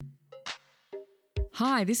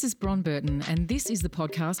Hi, this is Bron and this is the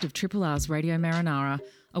podcast of Triple R's Radio Marinara,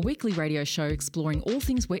 a weekly radio show exploring all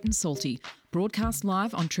things wet and salty, broadcast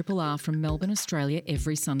live on Triple R from Melbourne, Australia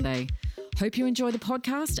every Sunday. Hope you enjoy the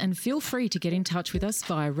podcast and feel free to get in touch with us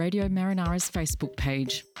via Radio Marinara's Facebook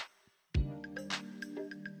page.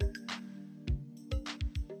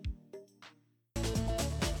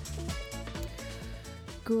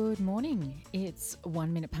 Good morning. It's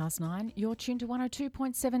 1 minute past 9. You're tuned to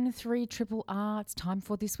 102.73 Triple R. It's time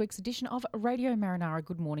for this week's edition of Radio Marinara.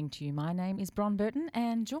 Good morning to you. My name is Bron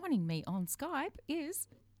and joining me on Skype is...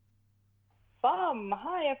 Farm.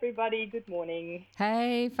 Hi, everybody. Good morning.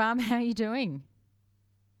 Hey, Farm. How are you doing?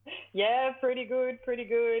 Yeah, pretty good.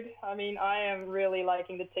 I mean, I am really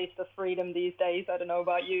liking the taste of freedom these days. I don't know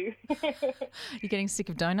about you. You're getting sick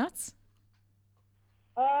of donuts?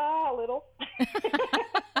 A little.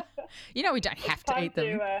 You know, we don't have to eat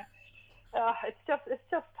them. It's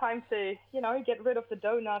just time to, get rid of the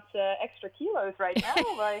donuts extra kilos right now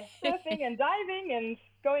by surfing and diving and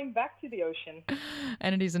going back to the ocean.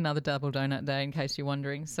 And it is another double donut day, in case you're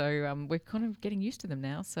wondering. So we're kind of getting used to them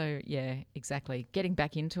now. So, yeah, exactly. Getting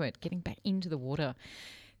back into it, getting back into the water.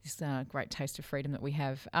 This great taste of freedom that we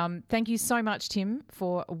have. Thank you so much, Tim,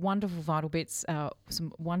 for wonderful Vital Bits,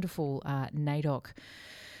 some wonderful NAIDOC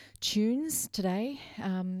tunes today.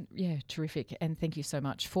 Yeah, terrific. And thank you so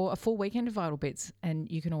much for a full weekend of Vital Bits.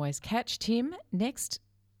 And you can always catch Tim next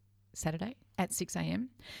Saturday at 6 a.m.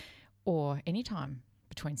 or anytime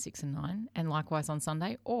between 6 and 9, and likewise on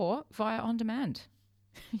Sunday or via On Demand.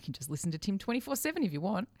 You can just listen to Tim 24/7 if you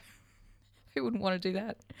want. Who wouldn't want to do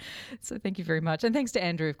that? So thank you very much. And thanks to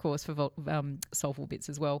Andrew, of course, for Soulful Bits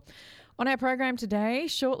as well. On our program today,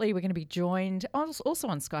 shortly we're going to be joined, also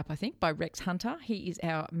on Skype, I think, by Rex Hunter. He is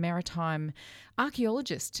our maritime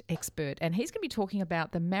archaeologist expert, and he's going to be talking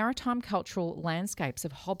about the maritime cultural landscapes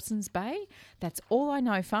of Hobson's Bay. That's all I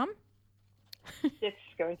know, Fum. It's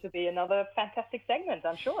going to be another fantastic segment,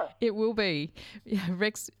 I'm sure. It will be. Yeah,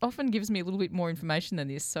 Rex often gives me a little bit more information than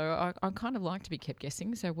this, so I kind of like to be kept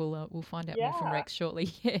guessing. So we'll find out more from Rex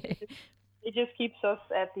shortly. Yeah. It just keeps us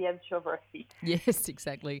at the edge of our seat. Yes,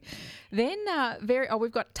 exactly. Then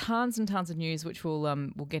we've got tons and tons of news which we'll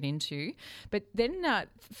get into. But then,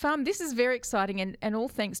 Farm, this is very exciting, and all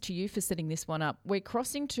thanks to you for setting this one up. We're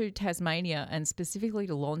crossing to Tasmania and specifically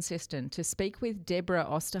to Launceston to speak with Deborah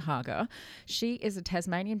Osterhage. She is a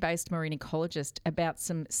Tasmanian-based marine ecologist about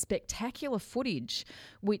some spectacular footage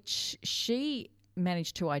which she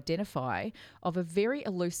managed to identify of a very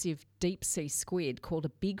elusive deep sea squid called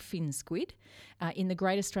a Bigfin squid in the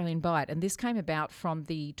Great Australian Bight. And this came about from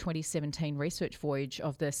the 2017 research voyage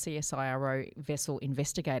of the CSIRO vessel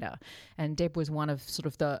Investigator. And Deb was one of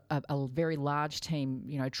sort of a very large team,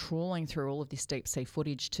 trawling through all of this deep sea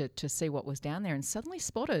footage to see what was down there, and suddenly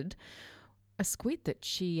spotted a squid that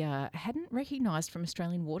she hadn't recognised from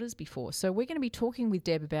Australian waters before. So we're going to be talking with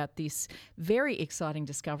Deb about this very exciting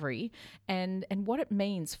discovery and what it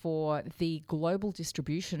means for the global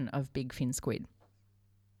distribution of bigfin squid.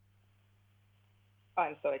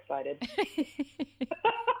 I'm so excited.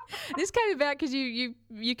 This came about because you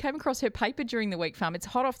came across her paper during the week, Farm. It's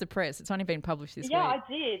hot off the press. It's only been published this week. Yeah,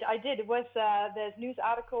 I did. It was there's news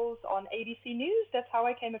articles on ABC News. That's how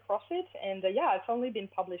I came across it. And it's only been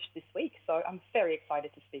published this week. So I'm very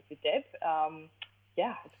excited to speak with Deb.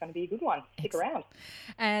 It's going to be a good one. Stick around.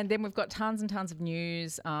 And then we've got tons and tons of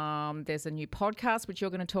news. There's a new podcast which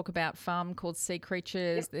you're going to talk about, Farm, called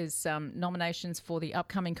Seacreatures. Yep. There's nominations for the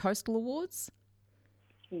upcoming Coastal Awards.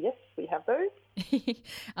 Yes, we have those.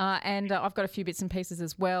 And I've got a few bits and pieces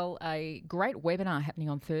as well. A great webinar happening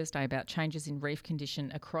on Thursday about changes in reef condition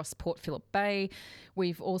across Port Phillip Bay.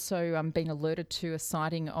 We've also been alerted to a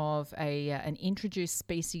sighting of an introduced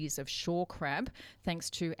species of shore crab, thanks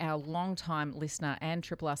to our long-time listener and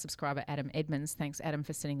Triple R subscriber, Adam Edmonds. Thanks, Adam,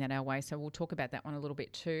 for sending that our way. So we'll talk about that one a little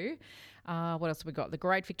bit too. What else have we got? The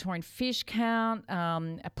Great Victorian Fish Count,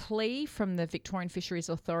 a plea from the Victorian Fisheries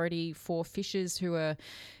Authority for fishers who are,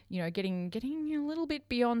 getting a little bit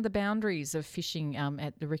beyond the boundaries of fishing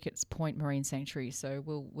at the Ricketts Point Marine Sanctuary. So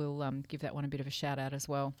we'll give that one a bit of a shout out as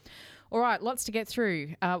well. All right, lots to get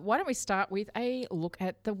through. Why don't we start with a look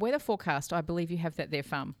at the weather forecast? I believe you have that there,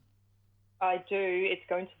 Farm. I do. It's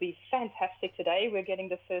going to be fantastic today. We're getting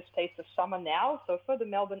the first taste of summer now. So for the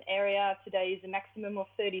Melbourne area, today is a maximum of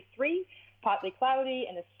 33, partly cloudy,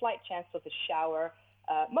 and a slight chance of a shower.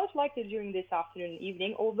 Most likely during this afternoon and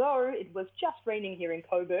evening, although it was just raining here in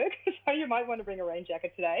Coburg, so you might want to bring a rain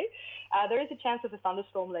jacket today. There is a chance of a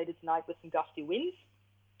thunderstorm later tonight with some gusty winds.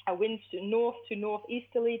 Winds to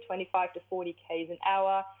northeasterly, 25 to 40 k's an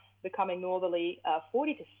hour. becoming northerly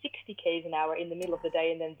 40 to 60 k's an hour in the middle of the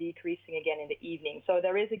day and then decreasing again in the evening. So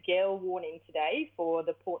there is a gale warning today for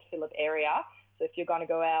the Port Phillip area. So if you're going to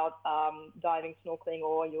go out diving, snorkeling,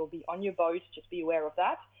 or you'll be on your boat, just be aware of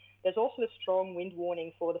that. There's also a strong wind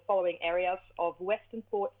warning for the following areas of Western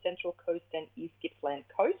Port, Central Coast and East Gippsland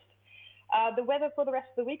Coast. The weather for the rest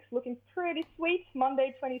of the week is looking pretty sweet.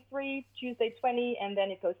 Monday 23, Tuesday 20, and then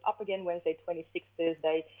it goes up again Wednesday 26,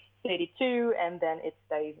 Thursday 32, and then it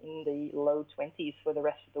stays in the low 20s for the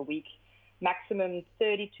rest of the week. Maximum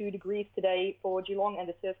 32 degrees today for Geelong and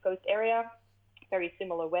the Surf Coast area. Very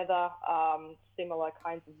similar weather, similar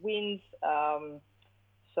kinds of winds.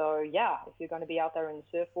 So yeah, if you're going to be out there in the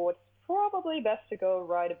surfboard, it's probably best to go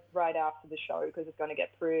right after the show because it's going to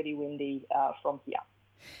get pretty windy from here.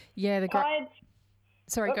 Yeah, tides.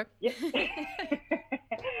 Sorry, go. Yeah.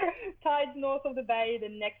 Tides north of the bay. The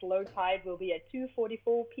next low tide will be at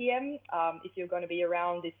 2:44 p.m. If you're going to be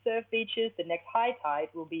around the surf beaches, the next high tide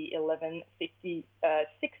will be 11:56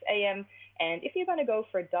 a.m. And if you're going to go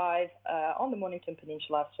for a dive on the Mornington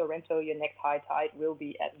Peninsula, Sorrento, your next high tide will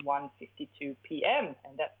be at 1:52 p.m.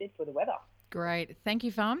 And that's it for the weather. Great. Thank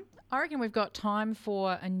you, Farm. I reckon we've got time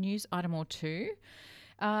for a news item or two.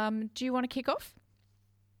 Do you want to kick off?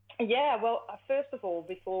 Yeah, well, first of all,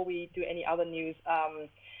 before we do any other news,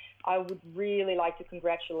 I would really like to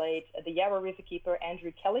congratulate the Yarra Riverkeeper,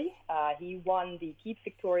 Andrew Kelly. He won the Keep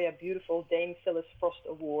Victoria Beautiful Dame Phyllis Frost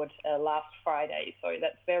Award last Friday, so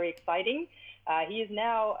that's very exciting. He is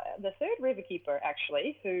now the third riverkeeper,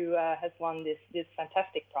 actually, who has won this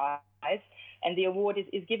fantastic prize. And the award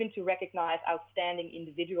is given to recognise outstanding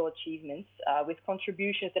individual achievements with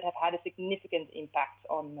contributions that have had a significant impact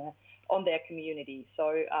on their community.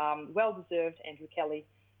 So well-deserved, Andrew Kelly.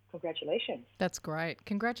 Congratulations. That's great.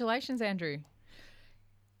 Congratulations, Andrew.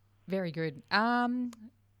 Very good.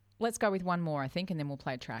 Let's go with one more, I think, and then we'll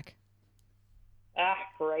play a track.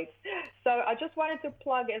 Great. So I just wanted to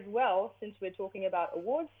plug as well, since we're talking about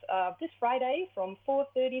awards, this Friday from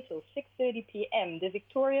 4:30 till 6:30 p.m, the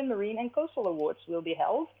Victorian Marine and Coastal Awards will be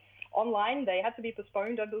held online. They had to be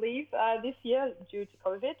postponed, I believe, this year due to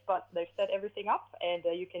COVID, but they've set everything up and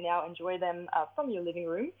you can now enjoy them from your living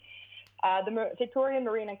room. The Victorian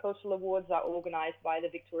Marine and Coastal Awards are organised by the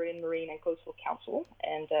Victorian Marine and Coastal Council,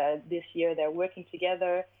 and this year they're working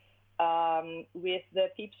together with the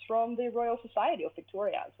peeps from the Royal Society of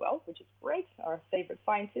Victoria as well, which is great, our favourite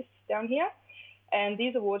scientists down here. And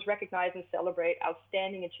these awards recognise and celebrate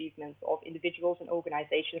outstanding achievements of individuals and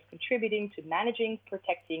organisations contributing to managing,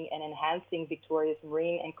 protecting and enhancing Victoria's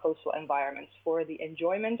marine and coastal environments for the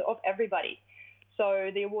enjoyment of everybody.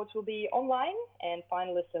 So the awards will be online and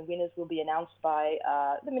finalists and winners will be announced by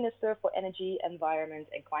the Minister for Energy, Environment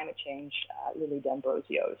and Climate Change, Lily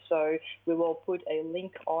D'Ambrosio. So we will put a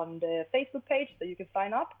link on the Facebook page so you can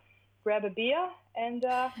sign up, grab a beer and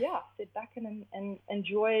sit back and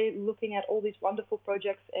enjoy looking at all these wonderful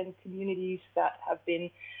projects and communities that have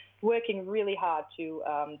been working really hard to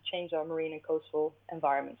change our marine and coastal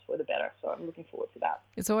environments for the better. So I'm looking forward to that.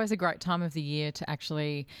 It's always a great time of the year to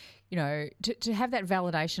actually, to have that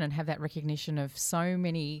validation and have that recognition of so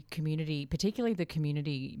many community, particularly the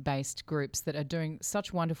community-based groups that are doing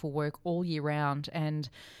such wonderful work all year round. And,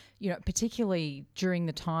 particularly during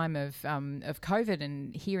the time of COVID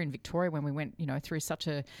and here in Victoria when we went, through such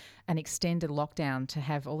an extended lockdown, to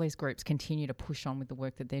have all these groups continue to push on with the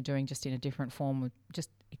work that they're doing just in a different form,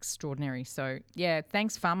 just extraordinary. So, yeah,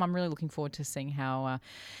 thanks, Fum. I'm really looking forward to seeing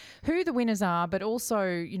who the winners are, but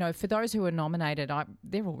also, for those who are nominated,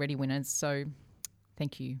 they're already winners. So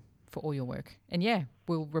thank you for all your work. And, yeah,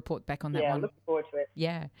 we'll report back on that one. Yeah, looking forward to it.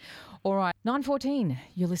 Yeah. All right. 9:14,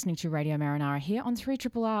 you're listening to Radio Marinara here on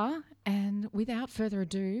 3RRR. And without further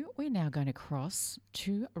ado, we're now going to cross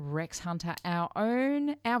to Rex Hunter, our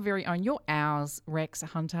very own, ours, Rex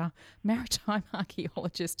Hunter, maritime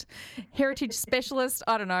archaeologist, heritage specialist.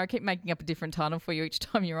 I don't know, I keep making up a different title for you each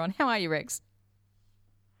time you're on. How are you, Rex?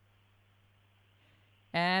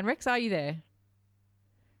 And Rex, are you there?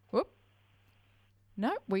 Whoop.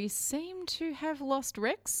 No, we seem to have lost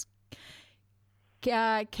Rex.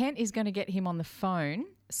 Kent is going to get him on the phone.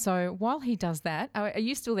 So while he does that, are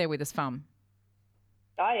you still there with us, Fum?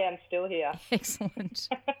 I am still here. Excellent.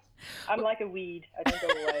 I'm like a weed. I don't go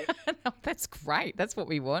away. No, that's great. That's what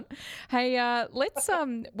we want. Hey, let's.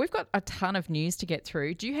 We've got a ton of news to get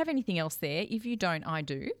through. Do you have anything else there? If you don't, I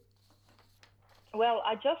do. Well,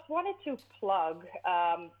 I just wanted to plug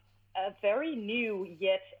a very new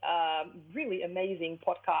yet really amazing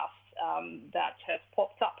podcast that has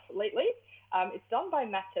popped up lately. It's done by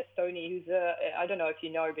Matt Testoni, who's I don't know if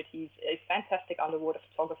you know, but he's a fantastic underwater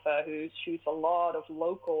photographer who shoots a lot of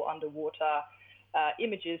local underwater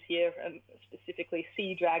images here, specifically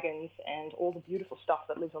sea dragons and all the beautiful stuff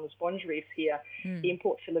that lives on the sponge reefs here in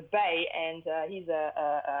Port Phillip Bay. And he's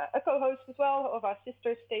a co-host as well of our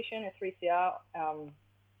sister station at 3CR.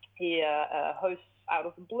 He hosts Out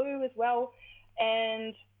of the Blue as well.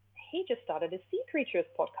 And he just started a Seacreatures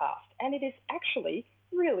podcast, and it is actually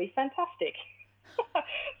really fantastic.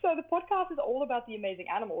 So the podcast is all about the amazing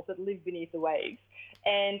animals that live beneath the waves.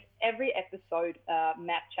 And every episode,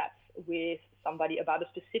 Matt chats with somebody about a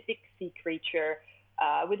specific sea creature,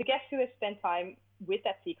 with a guest who has spent time with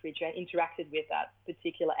that sea creature and interacted with that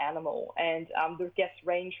particular animal. And the guests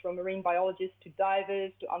range from marine biologists to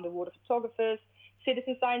divers to underwater photographers,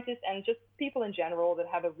 citizen scientists, and just people in general that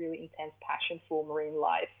have a really intense passion for marine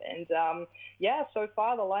life. And so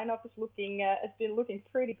far the lineup is has been looking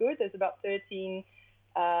pretty good. There's about 13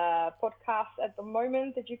 podcasts at the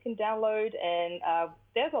moment that you can download, and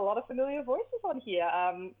there's a lot of familiar voices on here,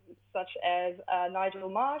 such as Nigel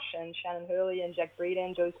Marsh and Shannon Hurley and Jack Breeden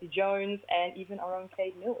and Josie Jones, and even our own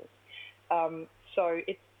Kate Mills. So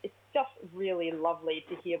it's just really lovely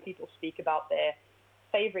to hear people speak about their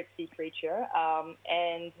favorite sea creature.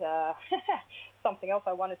 And something else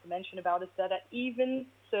I wanted to mention about is that even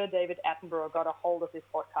Sir David Attenborough got a hold of this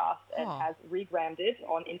podcast and has regrammed it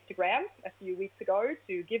on Instagram a few weeks ago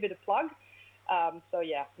to give it a plug.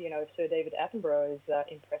 If Sir David Attenborough is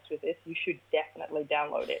impressed with this, you should definitely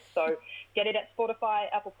download it. So get it at Spotify,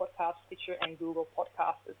 Apple Podcasts, Stitcher, and Google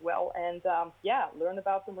Podcasts as well. And learn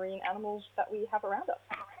about the marine animals that we have around us.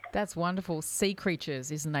 That's wonderful.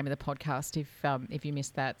 Seacreatures is the name of the podcast if you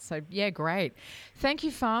missed that. So, yeah, great. Thank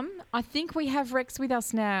you, Fum. I think we have Rex with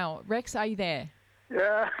us now. Rex, are you there?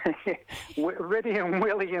 Yeah, ready and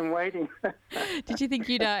willing and waiting. Did you think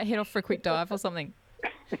you'd head off for a quick dive or something?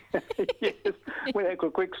 Yes, we had a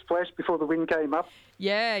quick splash before the wind came up.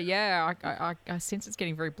 Yeah. I sense it's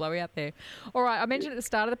getting very blowy out there. All right, I mentioned at the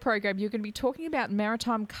start of the program you're going to be talking about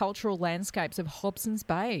maritime cultural landscapes of Hobson's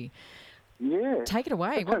Bay. Yeah. Take it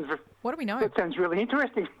away. What do we know? That sounds really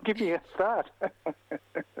interesting. Give me a start.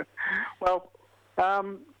 Well, I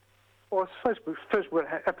suppose first we'll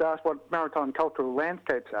have to ask what maritime cultural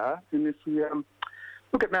landscapes are. And if you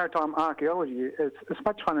look at maritime archaeology, it's as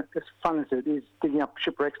much fun as it is digging up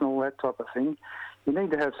shipwrecks and all that type of thing. You need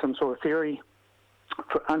to have some sort of theory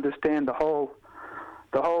to understand the whole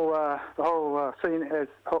scene as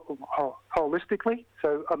holistically.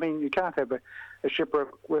 So, I mean, you can't have a shipwreck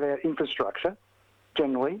without infrastructure,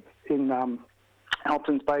 generally, in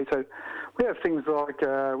Hobson's Bay. So we have things like,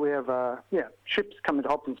 ships come into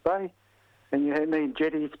Hobson's Bay, and you need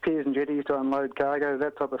jetties, piers and jetties to unload cargo,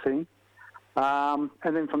 that type of thing. And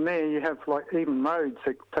then from there, you have like even roads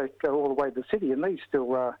that go all the way to the city, and these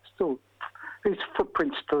these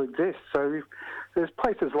footprints still exist. So there's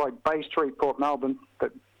places like Bay Street, Port Melbourne,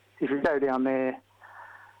 that if you go down there,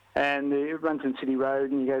 and it runs in City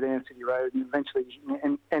Road, and you go down City Road, and eventually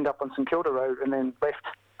you end up on St Kilda Road, and then left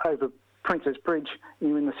over Princess Bridge, and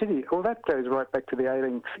you're in the city. Well, that goes right back to the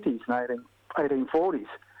 1850s and 1840s.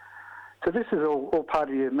 So this is all part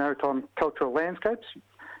of your maritime cultural landscapes.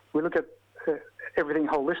 We look at everything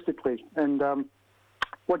holistically, and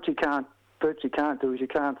what you virtually can't do is you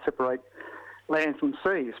can't separate land from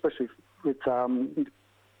sea, especially with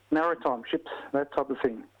maritime ships, that type of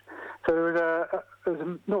thing. So there was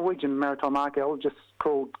a Norwegian maritime archaeologist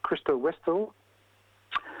called Christo Westall,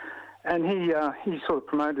 and he sort of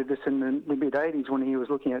promoted this in the mid-80s when he was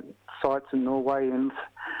looking at sites in Norway and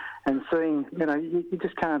seeing, you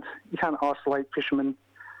just can't isolate fishermen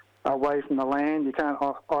away from the land. You can't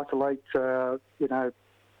isolate,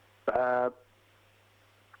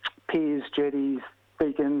 piers, jetties,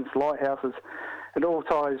 beacons, lighthouses. It all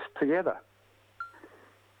ties together.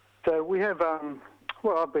 So we have,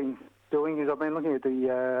 what I've been doing is I've been looking at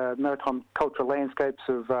the maritime cultural landscapes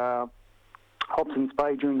of Hobson's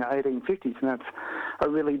Bay during the 1850s, and that's a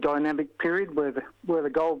really dynamic period where the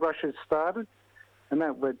gold rushes started, and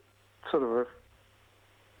that would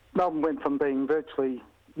Melbourne went from being virtually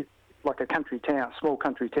like a country town, small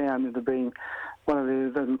country town, into being one of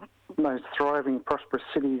the most thriving, prosperous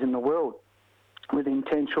cities in the world within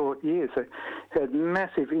 10 short years. So it had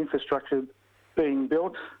massive infrastructure being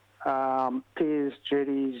built, piers,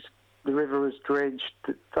 jetties, the river was dredged.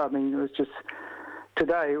 I mean, it was just,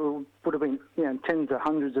 today it would have been tens of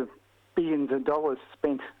hundreds of billions of dollars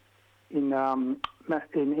spent in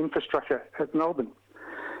infrastructure at Melbourne.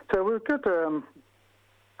 So we've got a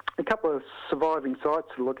couple of surviving sites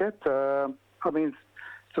to look at. So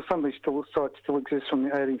some of these sites still exist from the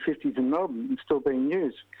 1850s in Melbourne and still being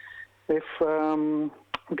used. If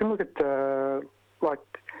we can look at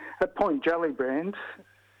at Point Gellibrand,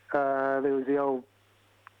 there was the old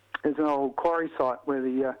there's an old quarry site where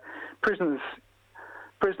the prisoners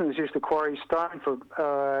used to quarry stone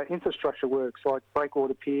for infrastructure works like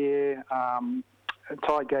Breakwater Pier,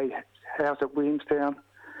 Tidegate House at Williamstown.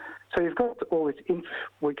 So you've got all this.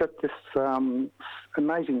 We've got this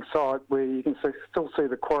amazing site where you can still see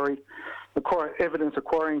the quarry evidence of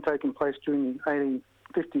quarrying taking place during the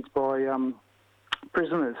 1850s by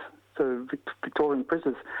prisoners, so Victorian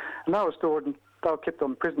prisoners, and they were kept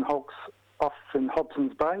on prison hulks off in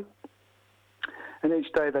Hobson's Bay, and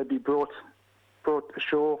each day they'd be brought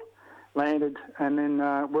ashore, landed, and then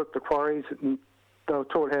worked the quarries, and they were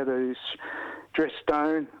taught how to dress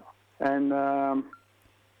stone, and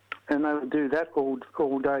they would do that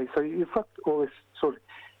all day. So you've got all this sort of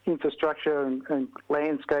infrastructure and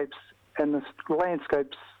landscapes, and the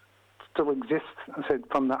landscapes still exist, I said,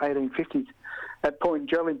 from the 1850s at Point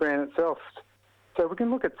Gellibrand itself. So we can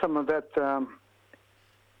look at some of that,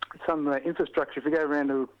 some infrastructure. If you go around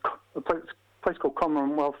to a place called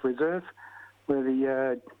Commonwealth Reserve, where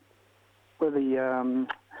the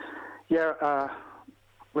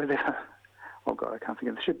oh God, I can't think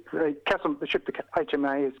of the ship. The ship to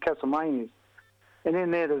HMA is Castlemaine, and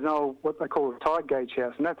in there there's an old what they call a tide gauge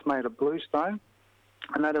house, and that's made of bluestone,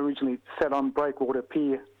 and that originally sat on Breakwater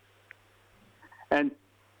Pier, and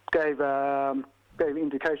gave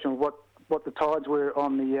indication of what the tides were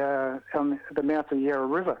on the mouth of the Yarra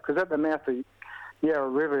River, because at the mouth of the Yarra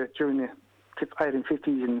River during the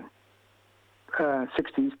 1850s and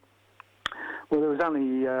 60s, well, there was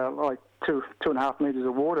only like 2.5 metres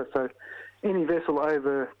of water, so any vessel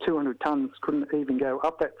over 200 tonnes couldn't even go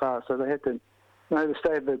up that far, so they had to to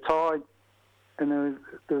stay at the tide, and there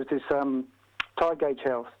was this tide gauge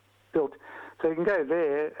house built. So you can go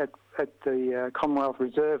there at the Commonwealth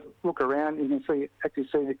Reserve, look around, you can actually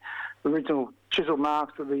see the original chisel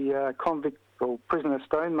marks of the convict or prisoner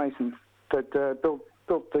stonemasons that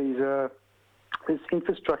built this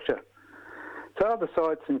infrastructure. So other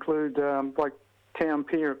sites include like Town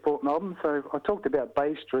Pier at Port Melbourne. So I talked about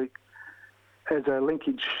Bay Street as a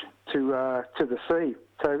linkage to the sea.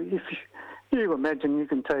 So if you imagine you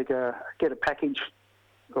can get a package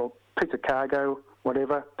or piece of cargo,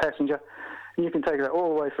 whatever, passenger, and you can take it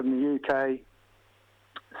all the way from the UK,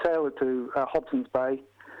 sail it to Hobson's Bay,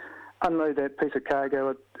 unload that piece of cargo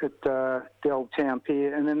at the old Town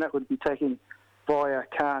Pier, and then that would be taken via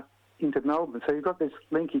cart into Melbourne. So you've got this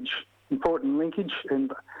important linkage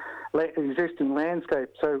and existing landscape.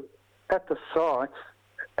 So at the site,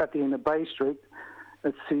 at the end of Bay Street,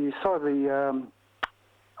 you saw the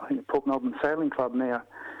I think Port Melbourne Sailing Club now.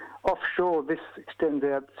 Offshore, this extends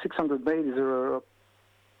out 600 metres.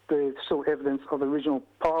 There's still evidence of the original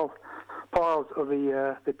piles of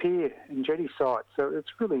the pier and jetty site. So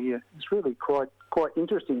it's really quite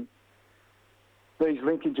interesting, these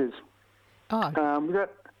linkages. Oh,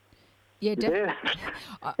 yeah, definitely.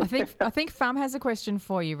 I think Farm has a question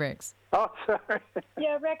for you, Rex. Oh, sorry.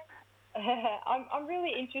 Yeah, Rex. I'm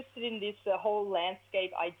really interested in this whole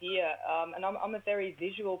landscape idea, and I'm a very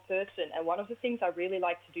visual person. And one of the things I really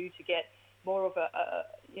like to do to get more of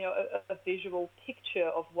a visual picture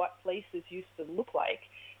of what places used to look like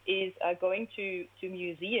is going to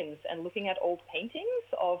museums and looking at old paintings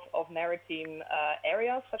of maritime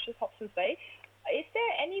areas such as Hobson's Bay. Is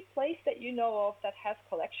there any place that you know of that has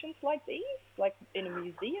collections like these, like in a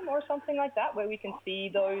museum or something like that, where we can see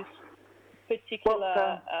those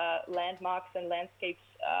particular landmarks and landscapes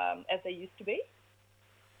as they used to be?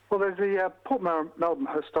 Well, there's the Port Melbourne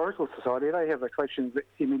Historical Society. They have a collection of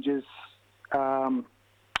images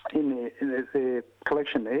in their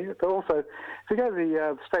collection there. But also, if you go to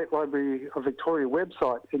the State Library of Victoria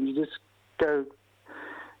website and you just go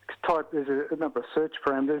there's a number of search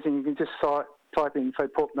parameters, and you can just type in, say,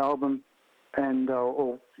 Port Melbourne, and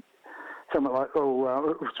or something like, it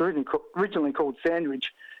was originally called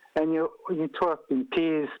Sandridge, and you type in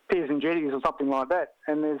piers and jetties or something like that,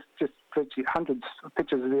 and there's just virtually hundreds of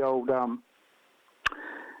pictures of the old,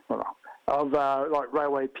 like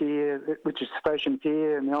Railway Pier, which is Station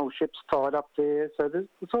Pier, and the old ships tied up there. So there's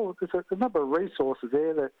a number of resources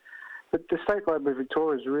there. But the State Library of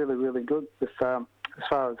Victoria is really, really good as far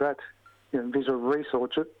as that, visual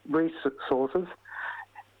resources,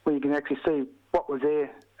 where you can actually see what was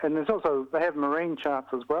there. And they have marine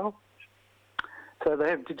charts as well. So they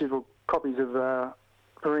have digital copies of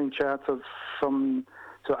marine charts from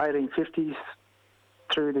the 1850s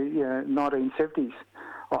through the 1970s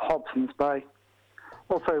of Hobson's Bay.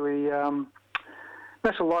 Also, the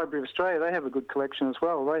National Library of Australia, they have a good collection as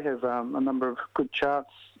well. They have a number of good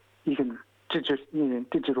charts. You can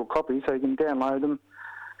digital copies, so you can download them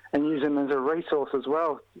and use them as a resource as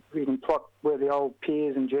well. You can plot where the old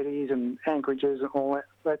piers and jetties and anchorages and all that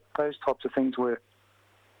those types of things were.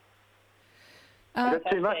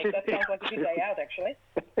 Too much? That sounds like a good day out, actually.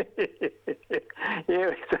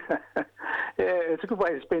 It's a good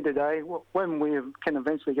way to spend a day. When we can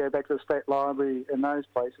eventually go back to the State Library and those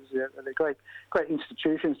places, they're great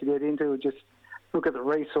institutions to get into. Just look at the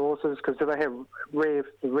resources, because they have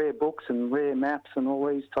rare books and rare maps and all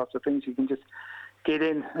these types of things. You can just get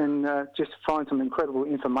in and just find some incredible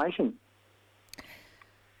information.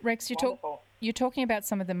 Rex, you're talking about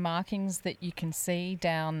some of the markings that you can see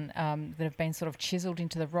down that have been sort of chiselled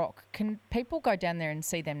into the rock. Can people go down there and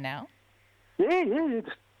see them now? Yeah. You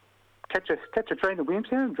just catch a train to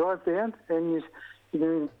Williamstown, drive down, and you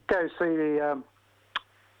can go see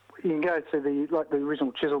the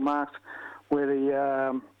original chisel marks where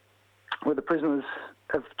the prisoners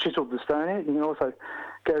have chiselled the stone out. You can also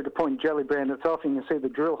go to Point Jellybrand itself, and you can see the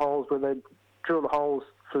drill holes where they drill the holes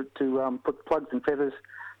to put plugs and feathers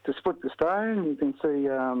to split the stone. You can see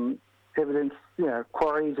evidence,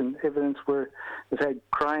 quarries and evidence where they've had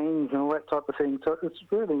cranes and all that type of thing. So it's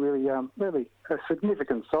really a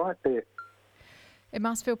significant site there. It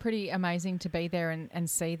must feel pretty amazing to be there and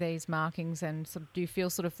see these markings, and sort of, do you feel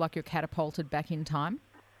sort of like you're catapulted back in time?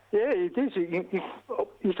 Yeah, it is.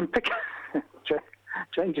 You can pick...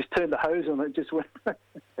 Jane just turned the hose on, it just went...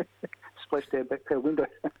 splashed out back her window.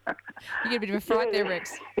 You get a bit of a fright there,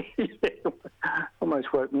 Rex.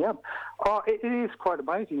 Almost woke me up. Oh, it is quite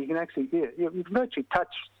amazing. You can actually, you can actually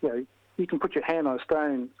touch, you can put your hand on a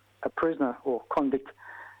stone, a prisoner or convict,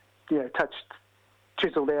 touched,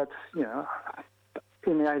 chiselled out,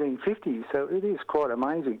 in the 1850s. So it is quite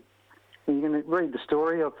amazing. And you can read the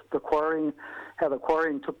story of the quarrying, how the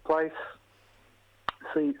quarrying took place,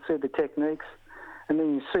 see the techniques, and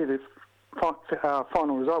then you see the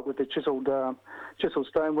final result with the chiselled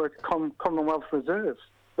stonework, Commonwealth Reserves.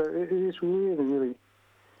 So it is really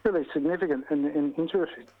significant and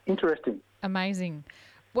interesting. Amazing.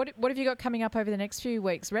 What have you got coming up over the next few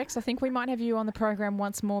weeks, Rex? I think we might have you on the program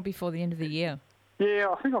once more before the end of the year. Yeah,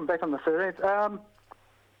 I think I'm back on the 13th.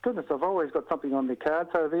 Goodness, I've always got something on the cards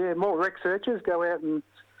over there. More researchers go out and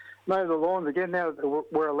mow the lawns again now that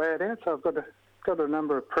we're allowed out. So I've got a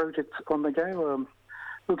number of projects on the go. I'm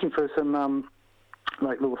looking for some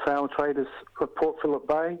little sail traders at Port Phillip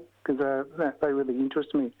Bay, because they really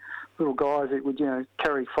interest me. Little guys that would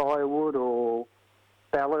carry firewood or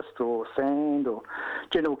ballast or sand or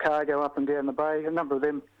general cargo up and down the bay. A number of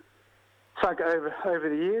them sunk over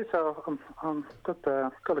the years, so I'm got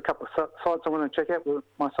a couple of sites I want to check out with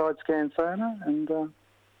my side scan sonar, and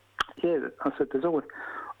I said there's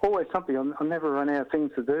always something. I'll never run out of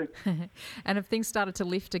things to do. And have things started to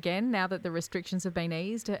lift again now that the restrictions have been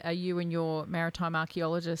eased? Are you and your maritime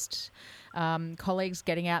archaeologist colleagues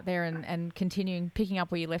getting out there and picking up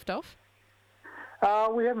where you left off?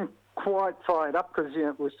 We haven't quite fired up because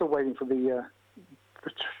we're still waiting for the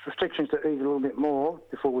restrictions to ease a little bit more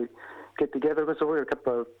before we get together. So we've got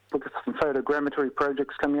some photogrammetry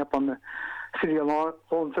projects coming up on the City of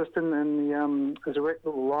Launceston, and there's a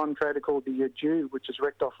little lime trader called the Dew, which is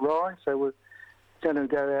wrecked off Rye. So we're going to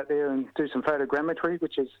go out there and do some photogrammetry,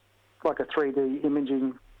 which is like a 3D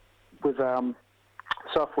imaging with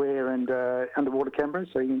software and underwater cameras.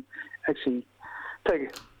 So you can actually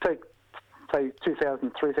take say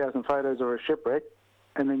 2,000, 3,000 photos of a shipwreck,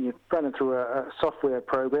 and then you run it through a software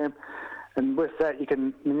program, and with that you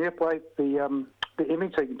can manipulate the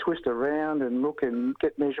image, so you can twist it around and look and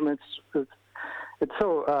get measurements. It's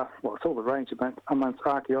all the range amongst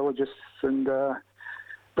archaeologists and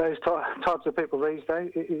those types of people these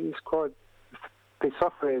days. It is quite. The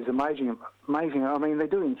software is amazing. I mean, they're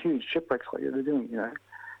doing huge shipwrecks. Like they're doing, a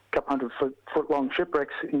couple 100-foot long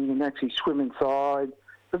shipwrecks, and you can actually swim inside.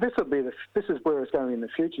 But this is where it's going in the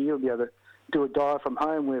future. You'll be able to do a dive from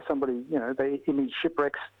home where somebody, they image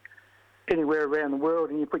shipwrecks anywhere around the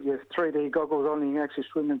world, and you put your 3D goggles on and you actually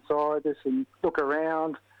swim inside this and look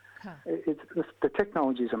around. Huh. The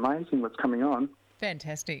technology is amazing what's coming on.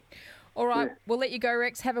 Fantastic. All right, We'll let you go,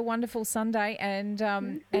 Rex. Have a wonderful Sunday, and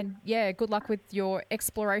good luck with your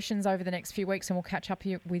explorations over the next few weeks, and we'll catch up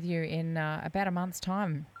with you in about a month's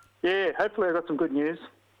time. Yeah, hopefully I've got some good news.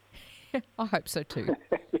 I hope so too.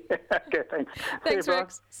 Okay, thanks. Thanks,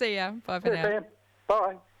 Rex. See ya. Bye for now.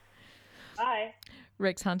 Bye. Bye.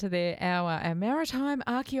 Rex Hunter there, our maritime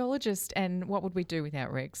archaeologist, and what would we do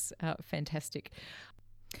without Rex? Fantastic.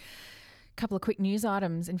 Couple of quick news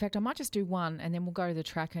items. In fact, I might just do one and then we'll go to the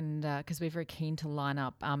track, and because we're very keen to line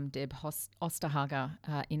up Deb Osterhage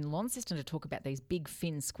in Launceston to talk about these big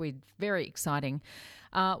fin squid. Very exciting.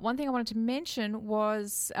 One thing I wanted to mention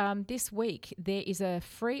was this week there is a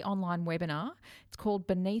free online webinar. It's called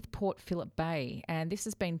Beneath Port Phillip Bay, and this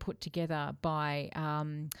has been put together by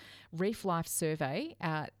Reef Life Survey.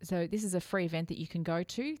 So this is a free event that you can go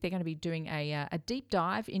to. They're going to be doing a deep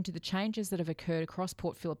dive into the changes that have occurred across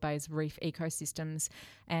Port Phillip Bay's reef ecosystems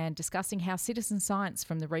and discussing how citizen science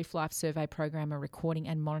from the Reef Life Survey program are recording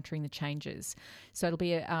and monitoring the changes. So it'll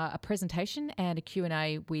be a presentation and a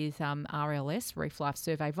Q&A with RLS, Reef Life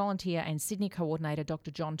Survey volunteer and Sydney coordinator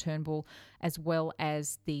Dr John Turnbull, as well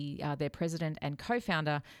as their president and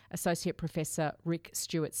co-founder, Associate Professor Rick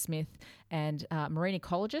Stewart-Smith, and marine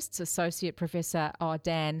ecologists, Associate Professor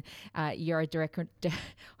Dan, Euro Director,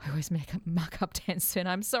 I always muck up Dan's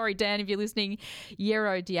surname. Sorry, Dan, if you're listening,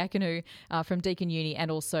 Yero Diakonu from Deakin Uni, and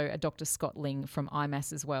also Dr Scott Ling from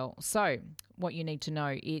IMAS as well. So what you need to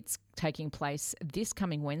know, it's taking place this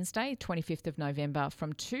coming Wednesday, 25th of November,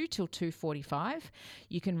 from 2 till 2:45.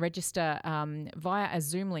 You can register via a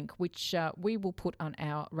Zoom link, which we will put on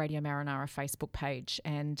our Radio Marinara Facebook page,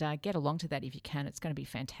 and get along to that if you can. It's going to be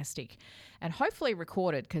fantastic. And hopefully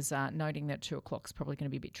recorded, because noting that 2 o'clock is probably going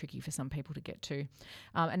to be a bit tricky for some people to get to.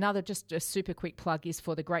 Another just a super quick plug is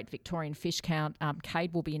for the Great Victorian Fish Count.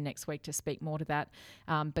 Cade will be in next week to speak more to that.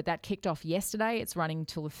 But that kicked off yesterday. It's running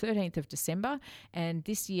till the 13th of December. And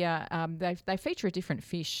this year they feature a different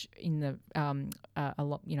fish in the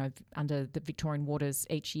under the Victorian waters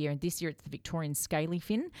each year. And this year it's the Victorian scaly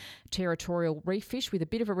fin, territorial reef fish with a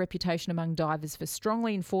bit of a reputation among divers for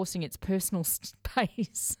strongly enforcing its personal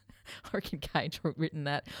space. I reckon Cage written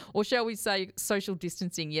that. Or shall we say social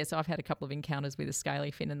distancing? Yes, I've had a couple of encounters with a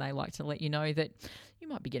scaly fin, and they like to let you know that you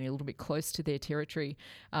might be getting a little bit close to their territory.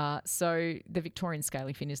 So the Victorian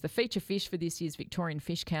scaly fin is the feature fish for this year's Victorian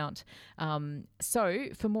Fish Count. So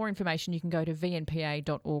for more information, you can go to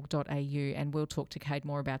vnpa.org.au, and we'll talk to Cade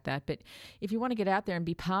more about that. But if you want to get out there and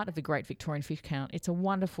be part of the Great Victorian Fish Count, it's a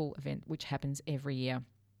wonderful event which happens every year.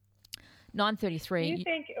 9:33. Do you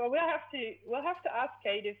think we'll have to ask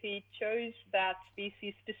Kate if he chose that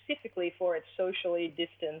species specifically for its socially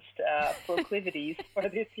distanced proclivities for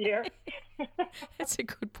this year? That's a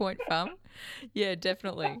good point, Fum. Yeah,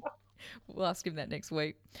 definitely. We'll ask him that next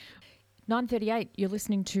week. 9:38, you're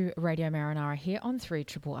listening to Radio Marinara here on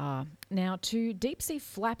 3RRR. Now, to deep-sea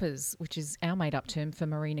flappers, which is our made-up term for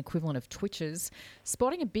marine equivalent of twitchers,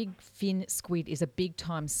 spotting a big fin squid is a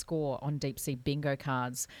big-time score on deep-sea bingo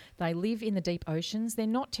cards. They live in the deep oceans, they're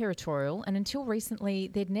not territorial, and until recently,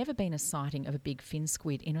 there'd never been a sighting of a big fin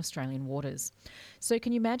squid in Australian waters. So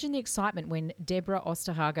can you imagine the excitement when Deborah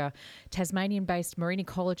Osterhage, Tasmanian-based marine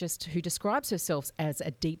ecologist who describes herself as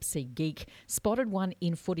a deep-sea geek, spotted one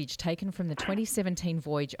in footage taken from the 2017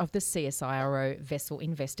 voyage of the CSIRO vessel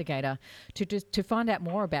Investigator. To find out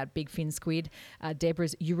more about Bigfin Squid,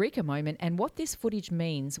 Deborah's eureka moment, and what this footage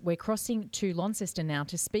means, we're crossing to Launceston now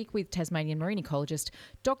to speak with Tasmanian marine ecologist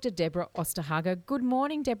Dr Deborah Osterhage. Good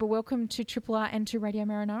morning, Deborah. Welcome to Triple R and to Radio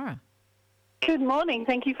Marinara. Good morning.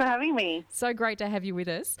 Thank you for having me. So great to have you with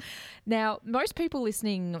us. Now, most people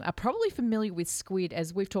listening are probably familiar with squid,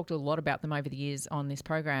 as we've talked a lot about them over the years on this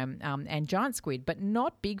program, and giant squid, but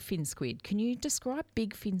not big fin squid. Can you describe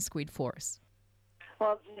big fin squid for us?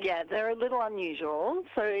 Well, yeah, they're a little unusual.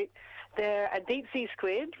 So they're a deep-sea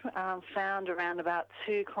squid found around about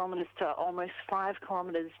 2 kilometres to almost 5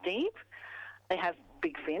 kilometres deep. They have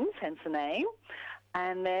big fins, hence the name,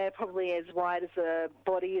 and they're probably as wide as the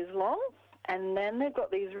body is long. And then they've got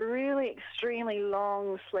these really extremely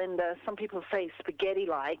long, slender, some people say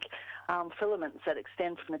spaghetti-like filaments that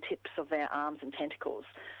extend from the tips of their arms and tentacles.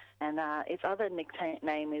 And its other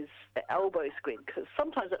nickname is the elbow squid, because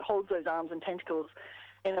sometimes it holds those arms and tentacles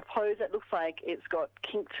in a pose that looks like it's got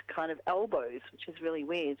kinked kind of elbows, which is really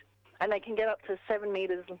weird. And they can get up to 7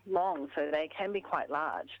 metres long, so they can be quite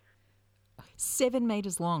large. 7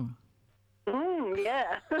 metres long?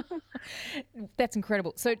 Yeah. That's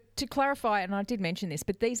incredible. So to clarify, and I did mention this,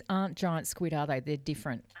 but these aren't giant squid, are they? They're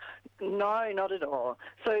different. No, not at all.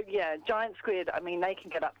 So, yeah, giant squid, I mean, they can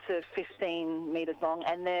get up to 15 metres long,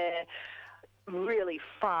 and they're really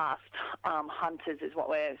fast hunters is what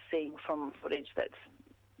we're seeing from footage that's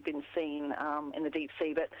been seen in the deep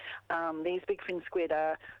sea. But these big fin squid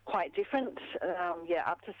are quite different.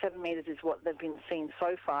 Up to 7 metres is what they've been seen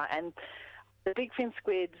so far. And the big fin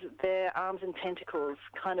squids, their arms and tentacles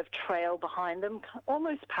kind of trail behind them,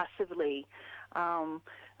 almost passively.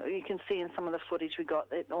 You can see in some of the footage we got,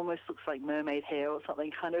 it almost looks like mermaid hair or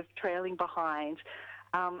something kind of trailing behind.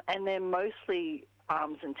 And they're mostly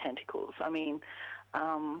arms and tentacles. I mean,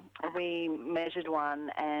 we measured one,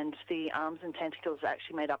 and the arms and tentacles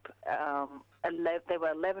actually made up, they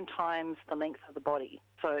were 11 times the length of the body.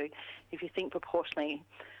 So if you think proportionally,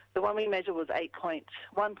 the one we measured was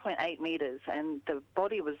 1.8 metres, and the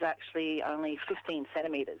body was actually only 15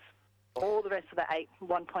 centimetres. All the rest of the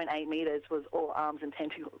 1.8 metres was all arms and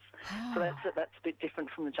tentacles. So that's a bit different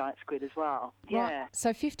from the giant squid as well. Yeah. Right.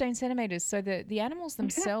 So 15 centimetres. So the animals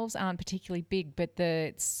themselves aren't particularly big, but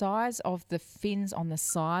the size of the fins on the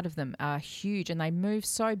side of them are huge, and they move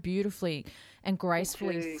so beautifully and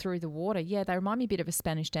gracefully through the water. Yeah, they remind me a bit of a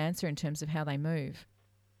Spanish dancer in terms of how they move.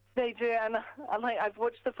 They do, and I've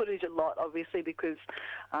watched the footage a lot, obviously, because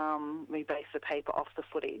we base the paper off the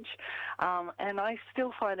footage, and I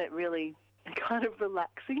still find it really kind of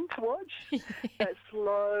relaxing to watch, that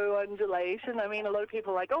slow undulation. I mean, a lot of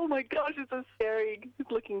people are like, oh my gosh, it's a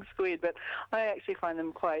scary-looking squid, but I actually find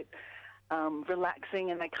them quite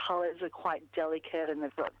relaxing, and their colours are quite delicate, and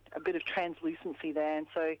they've got a bit of translucency there, and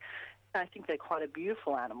so I think they're quite a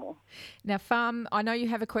beautiful animal. Now, Fum, I know you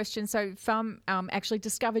have a question. So Fum actually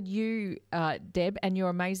discovered you, Deb, and your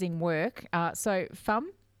amazing work. So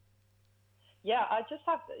Fum? Yeah, I just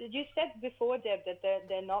have, you said before, Deb, that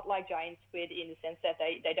they're not like giant squid in the sense that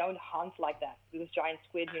they don't hunt like that. Because giant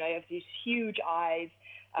squid, you have these huge eyes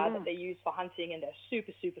that they use for hunting, and they're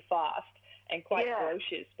super, super fast and quite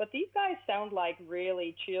ferocious. But these guys sound like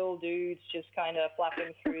really chill dudes just kind of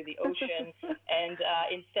flapping through the ocean. And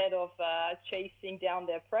instead of chasing down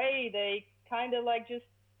their prey, they kind of like just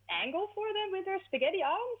angle for them with their spaghetti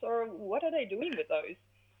arms? Or what are they doing with those?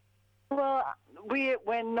 Well,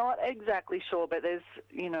 we're not exactly sure, but there's,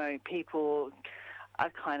 people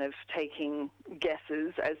are kind of taking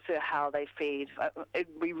guesses as to how they feed.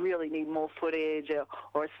 We really need more footage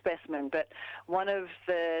or a specimen, but one of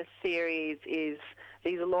the theories is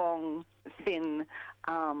these long, thin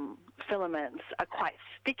filaments are quite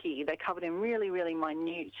sticky. They're covered in really, really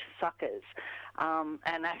minute suckers.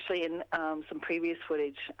 And actually in some previous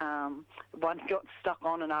footage, one got stuck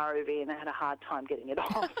on an ROV and they had a hard time getting it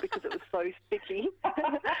off because it was so sticky.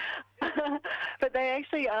 But they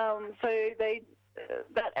actually,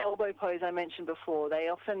 that elbow pose I mentioned before, they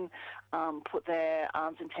often put their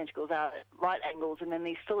arms and tentacles out at right angles, and then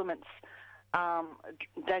these filaments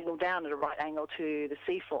dangle down at a right angle to the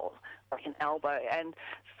seafloor, like an elbow. And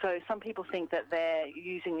so some people think that they're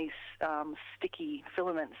using these sticky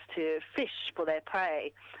filaments to fish for their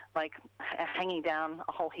prey, like hanging down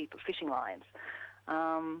a whole heap of fishing lines.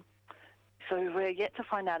 So we're yet to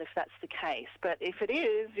find out if that's the case. But if it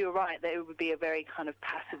is, you're right, that it would be a very kind of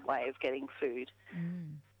passive way of getting food.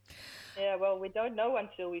 Mm. Yeah, well, we don't know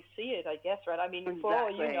until we see it, I guess, right? I mean, for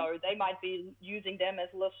all you know, they might be using them as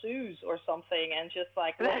lassos or something and just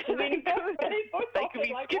like lassoing them. They could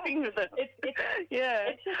be skipping with them.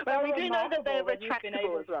 It's just well, so we do know that they're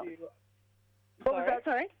retractable retractable as well. What was that,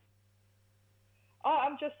 sorry? Oh,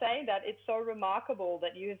 I'm just saying that it's so remarkable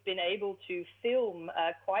that you have been able to film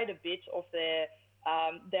quite a bit of their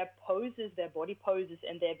poses, their body poses,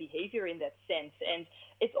 and their behavior in that sense. And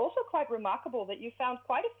it's also quite remarkable that you found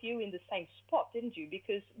quite a few in the same spot, didn't you?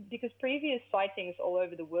 Because previous sightings all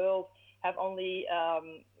over the world have only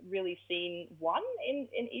really seen one in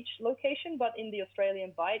each location, but in the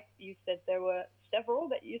Australian Bight, you said there were several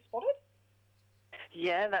that you spotted?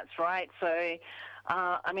 Yeah, that's right. So,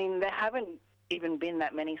 I mean, there haven't even been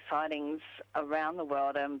that many sightings around the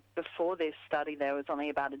world. Before this study, there was only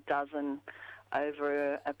about a dozen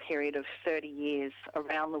over a period of 30 years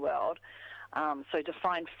around the world. So to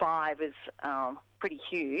find 5 is pretty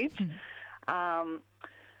huge.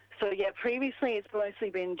 So, yeah, previously it's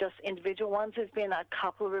mostly been just individual ones. There's been a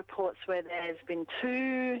couple of reports where there's been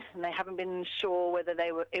 2, and they haven't been sure whether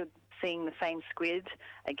they were seeing the same squid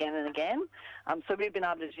again and again. So we've been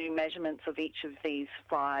able to do measurements of each of these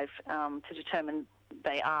 5 to determine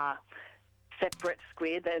they are separate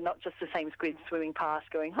squid. They're not just the same squid swimming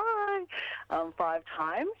past going, hi, 5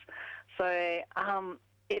 times. So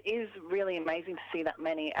it is really amazing to see that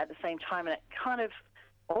many at the same time, and it kind of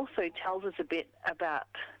also tells us a bit about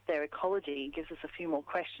their ecology, gives us a few more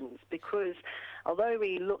questions, because although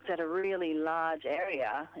we looked at a really large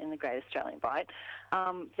area in the Great Australian Bight,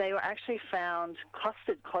 they were actually found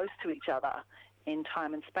clustered close to each other in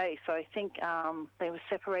time and space. So I think they were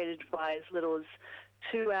separated by as little as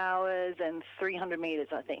 2 hours and 300 metres,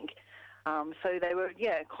 I think. So they were,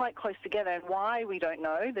 quite close together. And why, we don't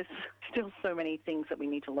know. There's still so many things that we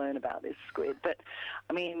need to learn about this squid. But,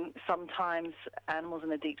 I mean, sometimes animals in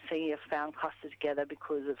the deep sea are found clustered together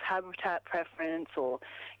because of habitat preference or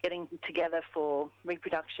getting together for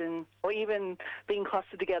reproduction or even being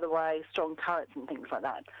clustered together by strong currents and things like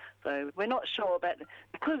that. So we're not sure, but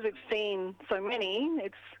because we've seen so many,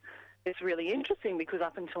 it's really interesting because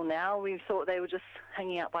up until now we thought they were just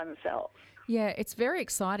hanging out by themselves. Yeah, it's very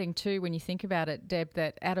exciting too when you think about it, Deb,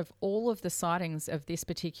 that out of all of the sightings of this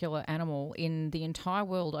particular animal in the entire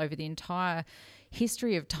world over the entire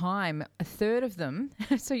history of time, a third of them,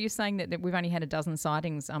 so you're saying that we've only had a dozen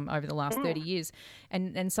sightings over the last 30 years,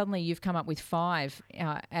 and suddenly you've come up with 5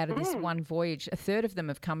 out of this one voyage. A third of them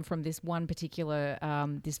have come from this one particular,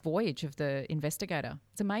 this voyage of the Investigator.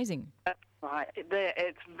 It's amazing. Right.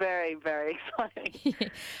 It's very, very exciting. Yeah.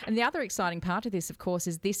 And the other exciting part of this, of course,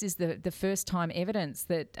 is this is the first time evidence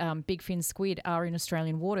that bigfin squid are in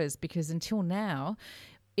Australian waters, because until now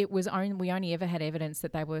we only ever had evidence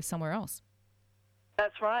that they were somewhere else.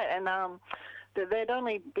 That's right. And they'd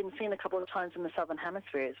only been seen a couple of times in the Southern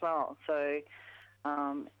Hemisphere as well. So,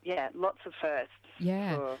 lots of firsts.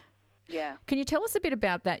 Yeah. Yeah. Can you tell us a bit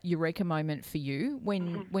about that eureka moment for you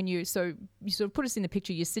when you sort of put us in the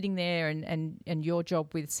picture? You're sitting there and your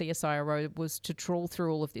job with CSIRO was to trawl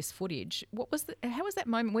through all of this footage. How was that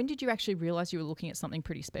moment? When did you actually realise you were looking at something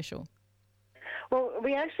pretty special? Well,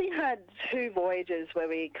 we actually had 2 voyages where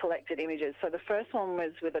we collected images. So the first one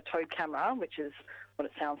was with a towed camera, which is what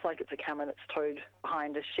it sounds like. It's a camera that's towed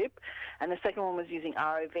behind a ship. And the second one was using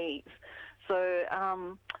ROVs. So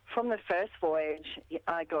from the first voyage,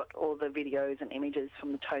 I got all the videos and images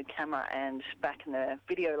from the towed camera, and back in the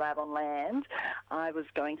video lab on land, I was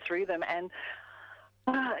going through them. And,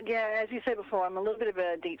 as you said before, I'm a little bit of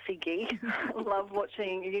a deep-sea geek.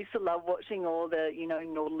 Used to love watching all the,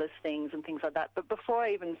 Nautilus things and things like that. But before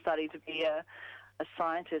I even studied to be a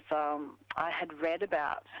scientist, I had read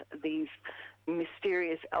about these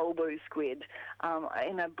mysterious elbow squid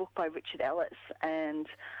in a book by Richard Ellis, and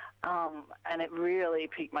it really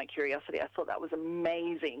piqued my curiosity. I thought that was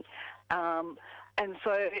amazing. And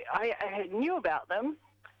so I knew about them,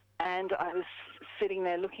 and I was sitting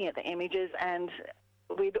there looking at the images, and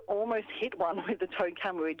we'd almost hit one with the towed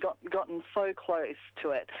camera. We'd gotten so close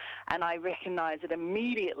to it, and I recognised it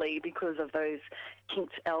immediately because of those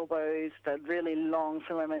kinked elbows, the really long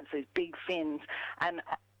filaments, those big fins, and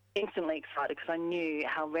instantly excited because I knew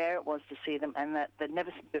how rare it was to see them and that they'd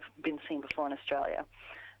never been seen before in Australia.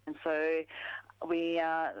 And so we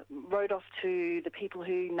rode off to the people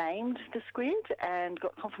who named the squid and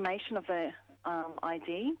got confirmation of the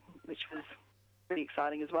ID, which was pretty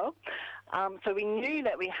exciting as well. So we knew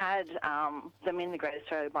that we had them in the Great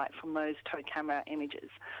Australian Bight from those towed camera images.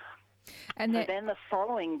 And then the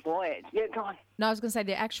following voyage... Yeah, go on. No, I was going to say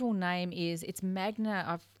the actual name is, it's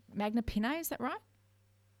Magnapinna, is that right?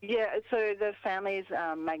 Yeah, so the family is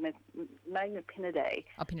Magnapinnidae.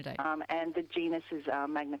 Oh, Pinnidae. And the genus is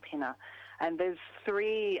Magnapinna. And there's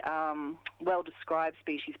 3 well-described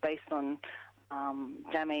species based on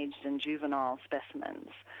damaged and juvenile specimens.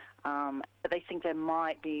 But they think there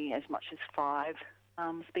might be as much as 5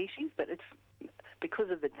 species, but it's because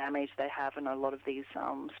of the damage they have in a lot of these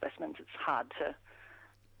specimens, it's hard to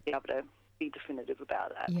be able to be definitive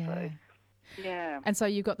about that. Yeah. So, yeah. And so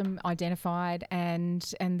you got them identified, and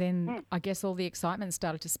then I guess all the excitement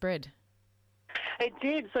started to spread. It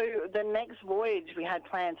did. So the next voyage we had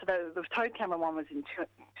planned, so the towed camera one was in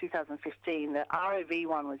 2015, the ROV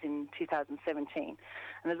one was in 2017. And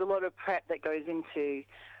there's a lot of prep that goes into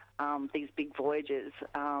these big voyages.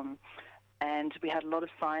 And we had a lot of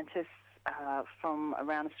scientists from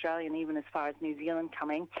around Australia and even as far as New Zealand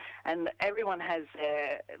coming. And everyone has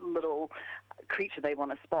their little creature they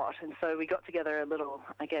want to spot. And so we got together a little,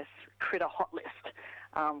 I guess, critter hot list,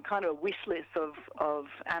 kind of a wish list of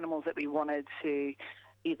animals that we wanted to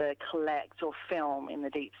either collect or film in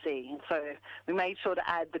the deep sea. And so we made sure to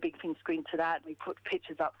add the bigfin squid to that. We put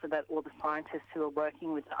pictures up so that all the scientists who are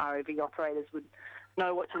working with the ROV operators would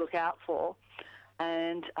know what to look out for.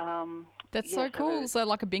 And that's so cool. So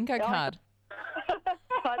like a bingo card. The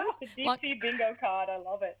deep sea bingo card. I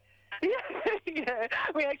love it. Yeah,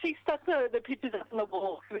 we actually stuck the pictures up on the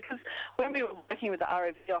wall because when we were working with the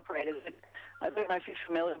ROV operators, I don't know if you're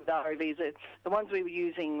familiar with ROVs, the ones we were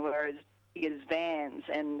using were as big as vans,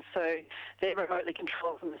 and so they're remotely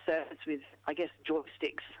controlled from the surface with, I guess,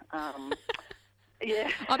 joysticks. Yeah.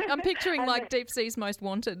 I'm picturing like Deep Sea's Most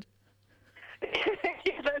Wanted.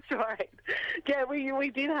 Yeah, that's right. Yeah, we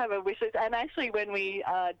did have a wish list, and actually when we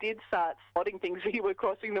did start spotting things, we were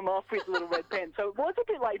crossing them off with little red pens, so it was a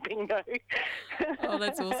bit like bingo. Oh,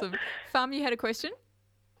 that's awesome. Fam, you had a question?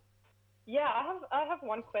 Yeah, I have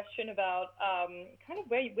one question about kind of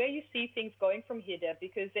where you see things going from here, Deb,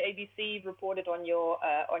 because the ABC reported on your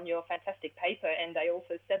fantastic paper, and they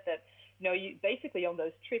also said that you basically on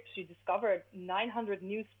those trips you discovered 900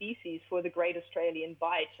 new species for the Great Australian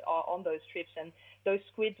Bight on those trips, and those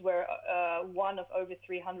squids were one of over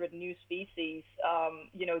 300 new species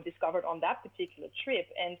discovered on that particular trip.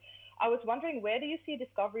 And I was wondering, where do you see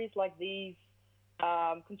discoveries like these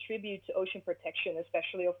contribute to ocean protection,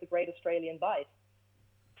 especially of the Great Australian Bight?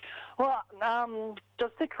 Well,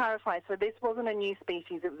 just to clarify, so this wasn't a new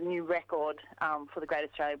species, it was a new record for the Great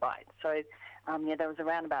Australian Bight. So, there was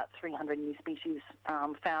around about 300 new species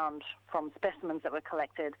found from specimens that were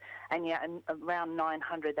collected, and around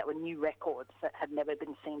 900 that were new records that had never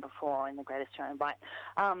been seen before in the Great Australian Bight.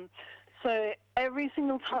 So every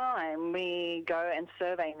single time we go and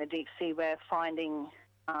survey in the deep sea, we're finding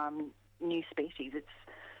new species. It's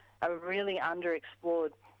a really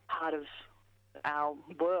underexplored part of our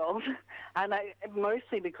world, and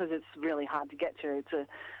mostly because it's really hard to get to. It's a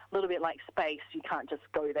little bit like space. You can't just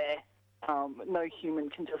go there. No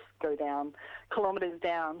human can just go down kilometres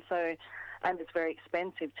down. So, and it's very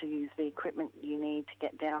expensive to use the equipment you need to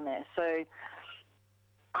get down there. So,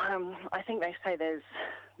 I think they say there's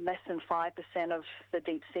less than 5% of the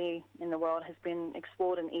deep sea in the world has been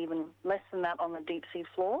explored, and even less than that on the deep sea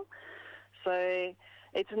floor. So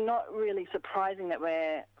it's not really surprising that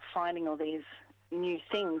we're finding all these new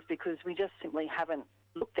things, because we just simply haven't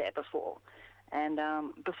looked there before. And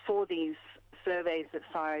before these surveys that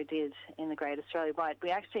CSIRO did in the Great Australian Bight, we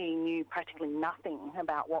actually knew practically nothing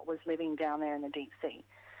about what was living down there in the deep sea.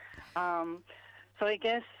 So I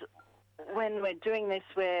guess when we're doing this,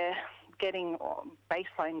 we're getting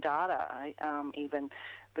baseline data even.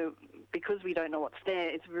 Because we don't know what's there,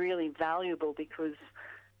 it's really valuable, because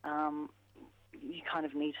you kind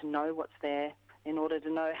of need to know what's there in order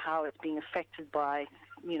to know how it's being affected by,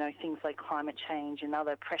 things like climate change and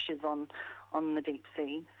other pressures on the deep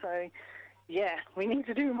sea. So, yeah, we need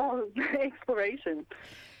to do more exploration.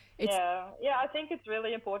 Yeah, I think it's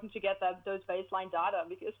really important to get those baseline data,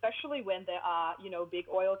 because especially when there are, big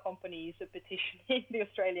oil companies petitioning the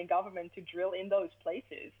Australian government to drill in those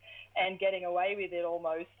places and getting away with it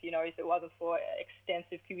almost, if it wasn't for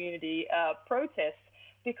extensive community protests.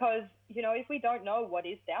 Because, if we don't know what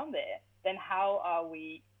is down there, then how are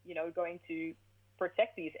we, going to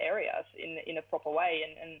protect these areas in a proper way?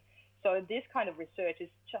 And so this kind of research is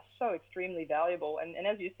just so extremely valuable. And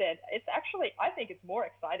as you said, it's actually, I think it's more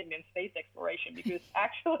exciting than space exploration, because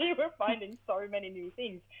actually we're finding so many new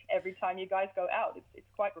things every time you guys go out. It's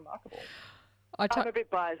quite remarkable. I'm a bit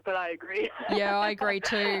biased, but I agree. Yeah, I agree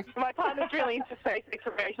too. My partner's really into space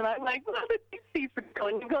exploration. I'm like, well, the deep sea's pretty cool.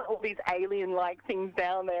 And you've got all these alien-like things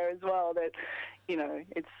down there as well that,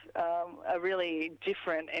 it's a really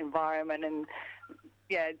different environment and,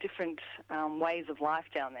 different ways of life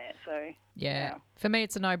down there. So yeah. For me,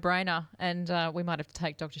 it's a no-brainer, and we might have to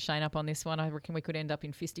take Dr. Shane up on this one. I reckon we could end up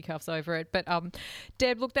in fisticuffs over it. But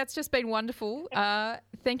Deb, look, that's just been wonderful.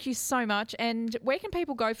 Thank you so much. And where can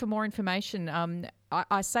people go for more information?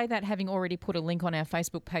 I say that having already put a link on our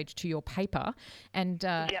Facebook page to your paper, and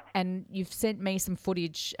you've sent me some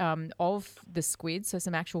footage of the squid, so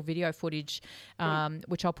some actual video footage,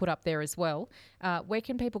 which I'll put up there as well. Where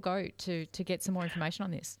can people go to get some more information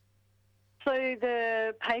on this? So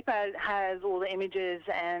the paper has all the images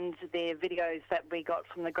and the videos that we got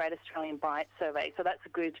from the Great Australian Bight survey. So that's a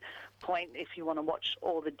good point if you want to watch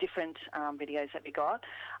all the different videos that we got.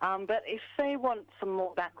 But if they want some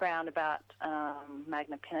more background about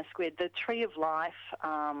Magnapinna squid, the Tree of Life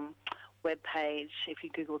webpage, if you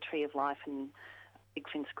Google Tree of Life and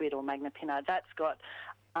Bigfin Squid or Magnapinna, that's got...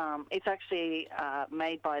 it's actually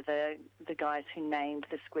made by the guys who named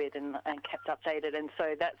the squid and kept updated, and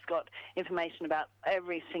so that's got information about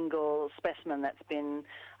every single specimen that's been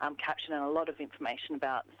captured, and a lot of information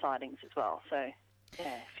about sightings as well. So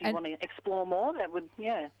yeah, if you want to explore more, that would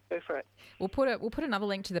go for it. We'll put another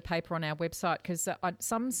link to the paper on our website, because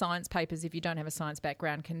some science papers, if you don't have a science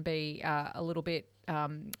background, can be a little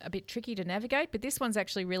a bit tricky to navigate, but this one's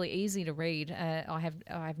actually really easy to read. I have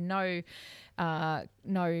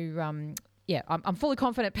I'm fully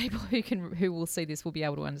confident people who will see this will be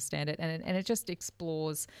able to understand it, and it just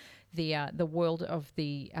explores the world of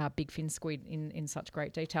the bigfin squid in such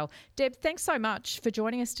great detail. Deb, thanks so much for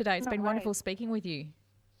joining us today. It's been wonderful speaking with you.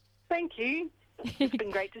 Thank you. It's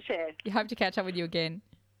been great to share. You hope to catch up with you again.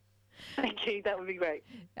 Thank you. That would be great.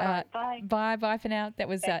 Bye. Bye for now. That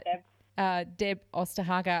was Deb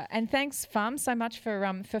Osterhage. And thanks, Farm, so much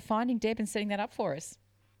for finding Deb and setting that up for us.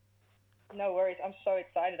 No worries. I'm so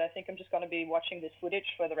excited. I think I'm just going to be watching this footage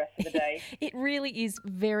for the rest of the day. It really is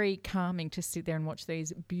very calming to sit there and watch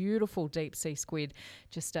these beautiful deep sea squid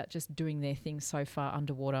just doing their thing so far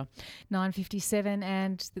underwater. 9:57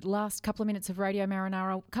 and the last couple of minutes of Radio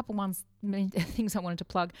Marinara. A couple ones things I wanted to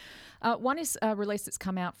plug. One is a release that's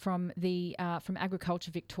come out from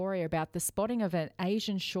Agriculture Victoria about the spotting of an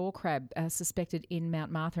Asian shore crab suspected in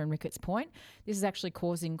Mount Martha and Ricketts Point. This is actually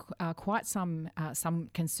causing quite some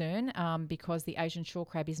concern because the Asian shore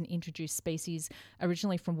crab is an introduced species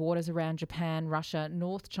originally from waters around Japan, Russia,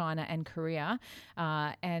 North China and Korea,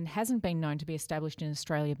 and hasn't been known to be established in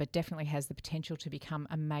Australia, but definitely has the potential to become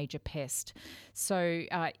a major pest. So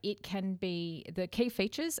it can be, the key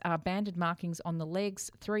features are banded markings on the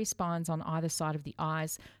legs, 3 spines on either side of the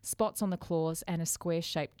eyes, spots on the claws, and a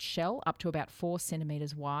square-shaped shell up to about 4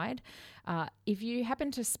 centimetres wide. If you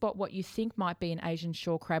happen to spot what you think might be an Asian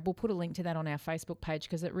shore crab, we'll put a link to that on our Facebook page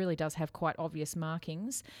because it really does have quite obvious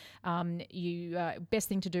markings. Best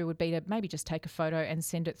thing to do would be to maybe just take a photo and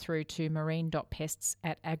send it through to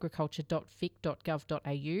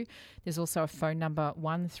marine.pests@agriculture.vic.gov.au. There's also a phone number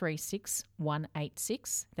 136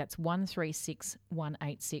 186. That's 136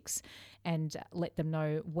 186. And let them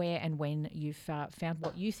know where and when you've found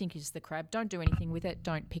what you think is the crab. Don't do anything with it.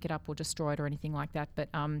 Don't pick it up or destroy it or anything like that. But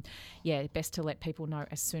best to let people know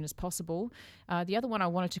as soon as possible. The other one I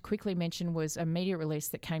wanted to quickly mention was a media release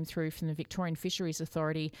that came through from the Victorian Fisheries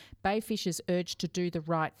Authority. Bay fishers urged to do the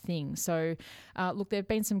right thing. So, look, there have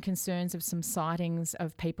been some concerns of some sightings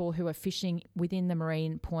of people who are fishing within the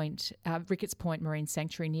Ricketts Point Marine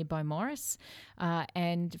Sanctuary near Beaumaris,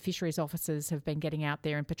 and fisheries officers have been getting out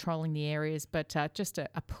there and patrolling the areas, but just a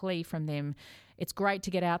plea from them. It's great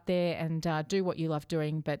to get out there and do what you love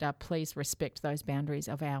doing, but please respect those boundaries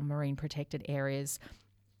of our marine protected areas.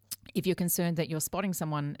 If you're concerned that you're spotting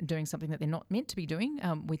someone doing something that they're not meant to be doing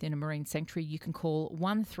within a marine sanctuary, you can call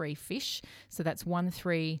 13FISH. So that's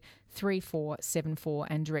 133474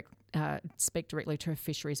 and speak directly to a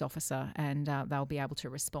fisheries officer, and they'll be able to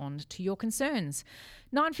respond to your concerns.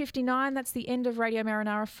 9:59, that's the end of Radio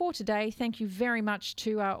Marinara for today. Thank you very much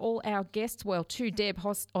to all our guests, to Deb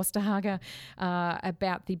Osterhage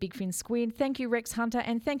about the Bigfin Squid. Thank you, Rex Hunter,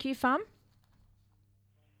 and thank you, Fum.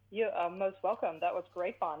 You are most welcome. That was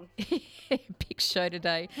great fun. Big show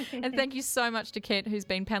today. And thank you so much to Kent, who's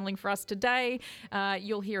been panelling for us today.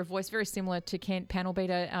 You'll hear a voice very similar to Kent, panel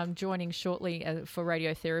beater, joining shortly for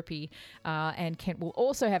radiotherapy. And Kent will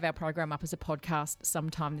also have our program up as a podcast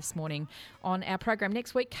sometime this morning. On our program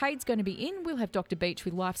next week, Cade's going to be in. We'll have Dr Beach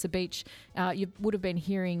with Life's a Beach. You would have been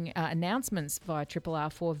hearing announcements via Triple R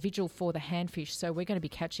for Vigil for the Handfish. So we're going to be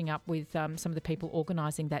catching up with some of the people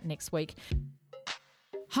organising that next week.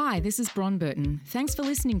 Hi, this is Bron Burton. Thanks for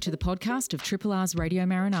listening to the podcast of Triple R's Radio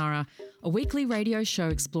Marinara, a weekly radio show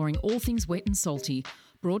exploring all things wet and salty,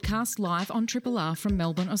 broadcast live on Triple R from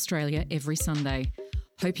Melbourne, Australia every Sunday.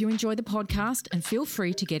 Hope you enjoy the podcast and feel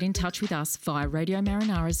free to get in touch with us via Radio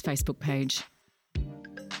Marinara's Facebook page.